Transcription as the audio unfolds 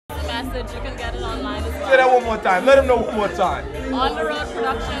message, you can get it online as well. Say that one more time. Let them know one more time.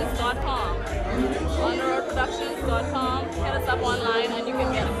 OnTheRoadProductions.com. OnTheRoadProductions.com. Hit us up online and you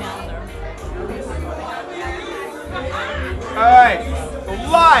can get a calendar. All right. So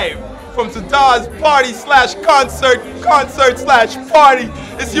live from Tadah's party/concert/party.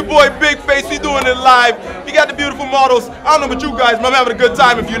 It's your boy Big Face. We doing it live. We got the beautiful models. I don't know about you guys, but I'm having a good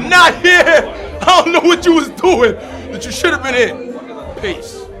time. If you're not here, I don't know what you was doing, but you should have been here.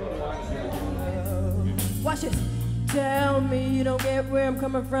 Peace. Watch it. Tell me you don't get where I'm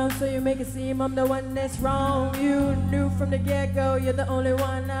coming from, so you make it seem I'm the one that's wrong. You knew from the get-go you're the only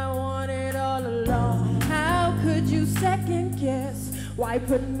one I wanted all along. How could you second guess? Why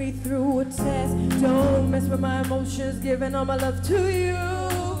put me through a test? Don't mess with my emotions, giving all my love to you.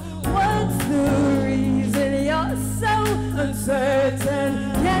 What's the reason you're so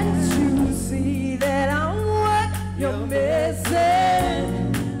uncertain? Can't you see that I'm what you're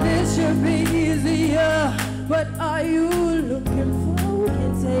missing? This should be easier, but are you looking for? We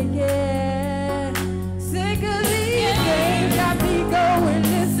can take it. Sick of these games, got me going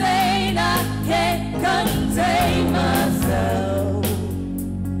insane. I can't contain myself.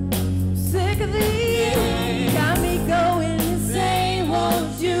 Sick of these, got me going insane.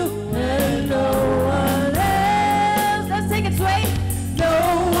 Won't you and no one else? Let's take it straight. No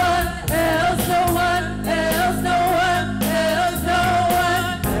one else, no one else, no one else, no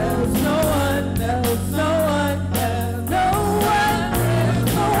one else, no one else, no one else, no one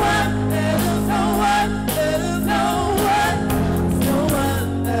else, no one else, no one else, no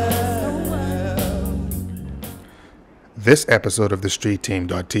one else. This episode of the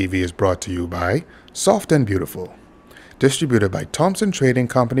StreetTeam.tv is brought to you by Soft and Beautiful, distributed by Thompson Trading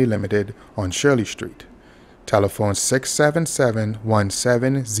Company Limited on Shirley Street. Telephone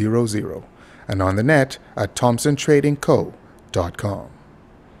 677-1700 and on the net at thompsontradingco.com.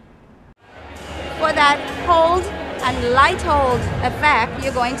 For that hold and light hold effect,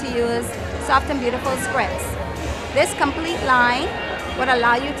 you're going to use Soft and Beautiful Spritz. This complete line would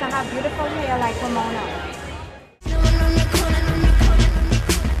allow you to have beautiful hair like Ramona.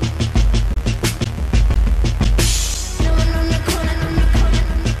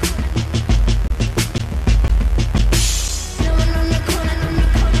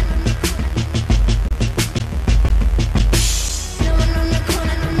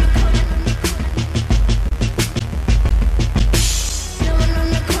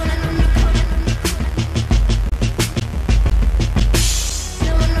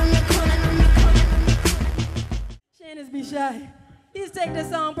 Please take this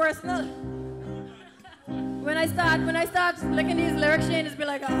song personal. When I start licking these lyrics, Shane just be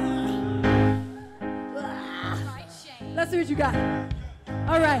like, let's see what you got.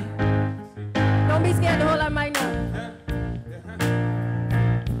 All right. Don't be scared to hold that mic now.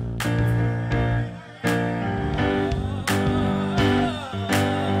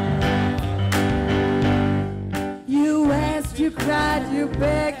 You asked, you cried, you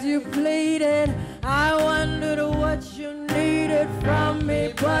begged, you pleaded. I wondered what you needed from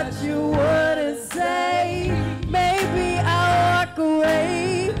me, but you wouldn't say. Maybe I'll walk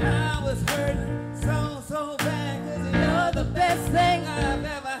away. I was hurting so bad, 'cause you're the best thing I've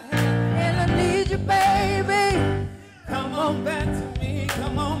ever had. And I need you, baby. Come on back to me,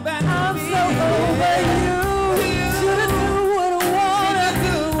 come on back to me. I'm so over you. Should've do what I wanna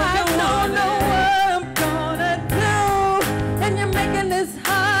do. I don't know what I'm gonna do. And you're making this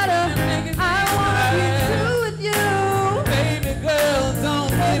harder. I wanna be true with you. Baby girl, don't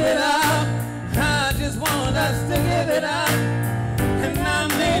give it up. I just want us to give it up. And I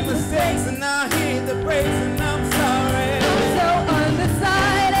made mistakes and I hate the breaks and I'm sorry. I'm so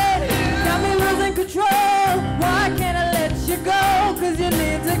undecided. Got me losing control. Why can't I let you go? 'Cause you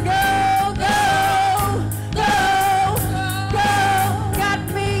need to go, go, go, go. Got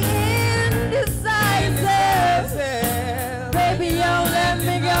me indecisive. Baby, you don't let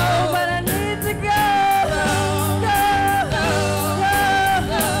me go, but I need to go.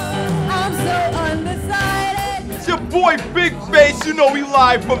 I'm so undecided. It's your boy Big Face. You know we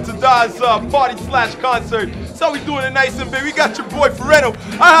live from Tadah's party/concert. So we doing it nice and big. We got your boy Ferreno.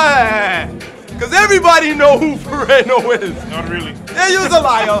 Cause everybody know who Ferreno is. Not really. Yeah, you's a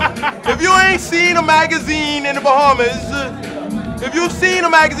liar. If you ain't seen a magazine in the Bahamas,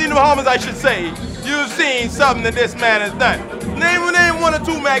 I should say, you've seen something that this man has done. Name one or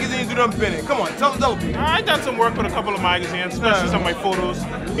two magazines you done been in. Come on, tell people. I done some work with a couple of magazines, especially some of my photos.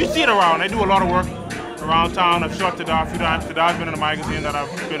 You see it around. I do a lot of work around town. I've shot Tadah a few times. Tadah's been in a magazine that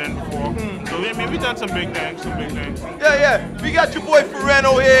I've been in before. So yeah, I mean, we done some big things, Yeah. We got your boy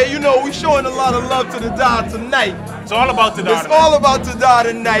Ferrano here. You know, we showing a lot of love to the Dot tonight. It's all about the Dot. It's all about the Dot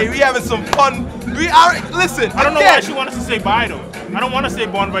tonight. We having some fun. Listen. I don't know why she wants us to say bye though. I don't want to say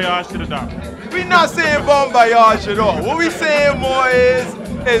bon voyage to the Dot. We not saying bon voyage at all. What we saying more is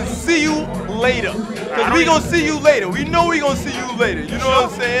see you later. Cause we gonna see you later. We know we gonna see you later. You know what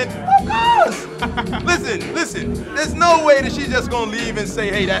I'm saying? Of course. Listen. There's no way that she's just gonna leave and say,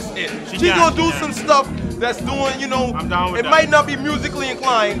 hey, that's it. She's gonna do some stuff that's doing, you know, I'm down with it that. might not be musically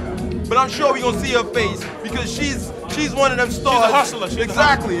inclined, but I'm sure we gonna see her face because she's one of them stars. She's a hustler.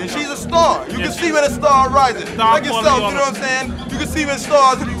 Exactly, and she's a star. You can see when a star rises. Like yourself, you know what I'm saying? You can see when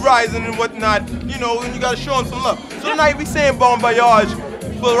stars be rising and whatnot, you know, and you gotta show them some love. So tonight we saying bon voyage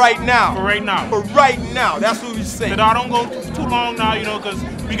for right now. For right now. For right now. That's what we saying. The Dot don't go too long now, you know, because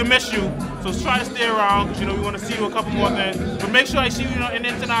we can miss you. So try to stay around, because, you know, we want to see you a couple more things. But make sure I see you, you know, in the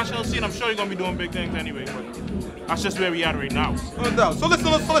international scene. I'm sure you're going to be doing big things anyway. But that's just where we at right now. No doubt. So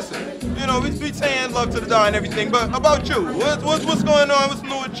listen. You know, we saying love to the Dot and everything, but about you, what's going on? What's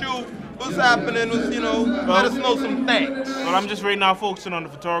new with you? What's happening? You know, let us know some things. Well, I'm just right now focusing on the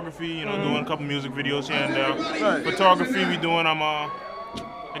photography, you know, doing a couple music videos here and there. Photography we doing,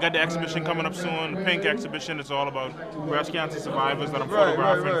 I got the exhibition coming up soon, the Pink exhibition. It's all about breast cancer survivors that I'm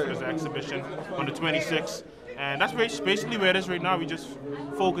photographing for this exhibition on the 26th. And that's basically where it is right now. We just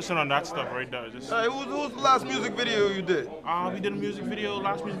focusing on that stuff right there. Just, what was the last music video you did? We did a music video.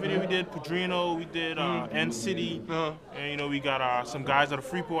 Last music video we did Padrino. We did N-City. And you know we got some guys out of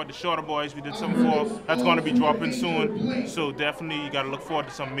Freeport, the Shorter Boys. We did something for. That's going to be dropping soon. So definitely you got to look forward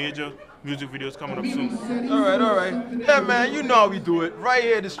to some major music videos coming up soon. All right. Yeah, man, you know how we do it. Right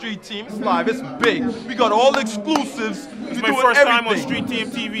here, the Street Team. It's live. It's big. We got all the exclusives. It's my first time on Street Team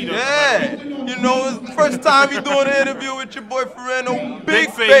TV, though. Yeah. You know, it's the first time you doing an interview with your boy Ferrano. Big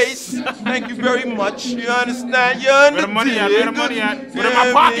face. Thank you very much. You understand? You understand? Where the money at? Where the money at? Put it in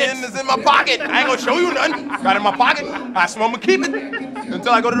my pocket. It's in my pocket. I ain't gonna show you nothing. Got it in my pocket. I swear I'm gonna keep it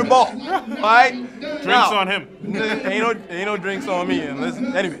until I go to the ball. All right? Drinks on him. Ain't no drinks on me. And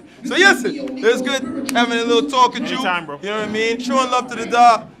listen, anyway. So listen, it's good having a little talk with you. Anytime, bro. You know what I mean? Showing love to the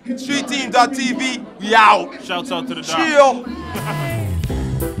Dot. StreetTeam.tv. We out. Shouts out to the Dot. Chill.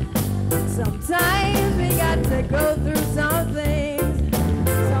 Sometimes we got to go through some things.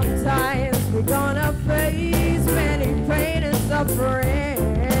 Sometimes we're gonna face many pain and suffering.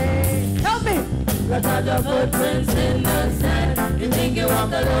 Help me! Look at the footprints in the sand. You think you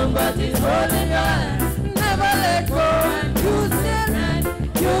walk alone, but he's holding your hand. Never let go and you still stand.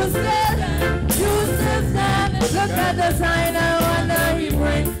 You still stand. Look at the sign and wonder he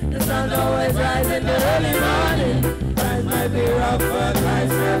brings. The sun's always rising in the early morning. Times might be rough, but I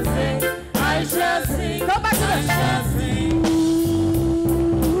shall sing. I shall sing. Go back to the I shall sing.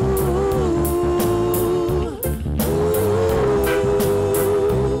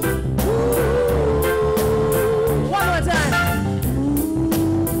 One more time.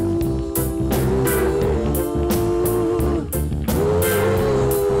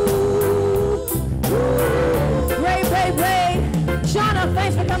 Ray. Shauna,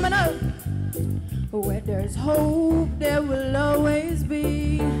 thanks for coming up. Where there's hope, there will always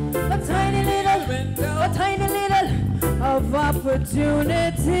be a tiny little of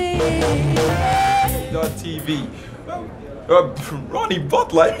opportunity. TV. Ronnie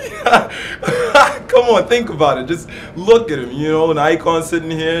Butler. Come on, think about it. Just look at him, you know, an icon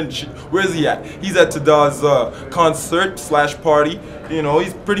sitting here. And where's he at? He's at Tada's concert/party. You know,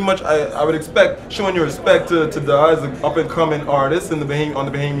 he's pretty much, I would expect, showing your respect to Tada as an up-and-coming artist on the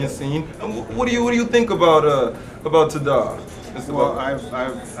Bahamian scene. And what do you think about Tada? Well,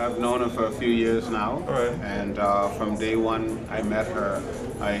 I've known her for a few years now, right. And from day one I met her,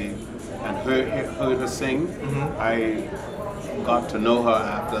 I heard her sing. I got to know her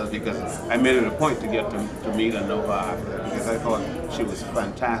after, because I made it a point to get to meet and know her after, because I thought she was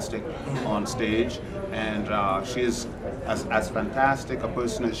fantastic on stage, and she's as fantastic a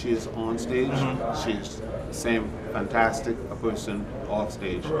person as she is on stage. She's the same fantastic a person off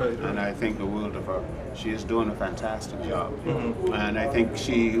stage, right. And I think the world of her. She is doing a fantastic job, and I think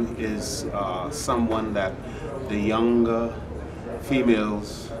she is someone that the younger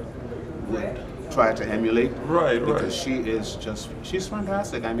females would try to emulate, right? Because she's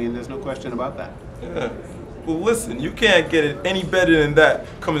fantastic. I mean, there's no question about that. Yeah. Well, listen, you can't get it any better than that.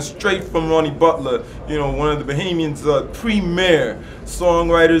 Coming straight from Ronnie Butler, you know, one of the Bahamians' premier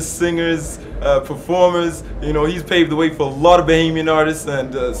songwriters, singers, performers. You know, he's paved the way for a lot of Bahamian artists,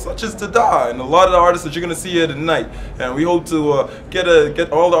 and such as Tada, and a lot of the artists that you're gonna see here tonight. And we hope to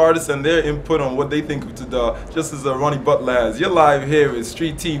get all the artists and their input on what they think of Tada, just as Ronnie Butler has. You're live here with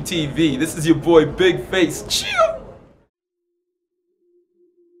Street Team TV. This is your boy Big Face. Chill.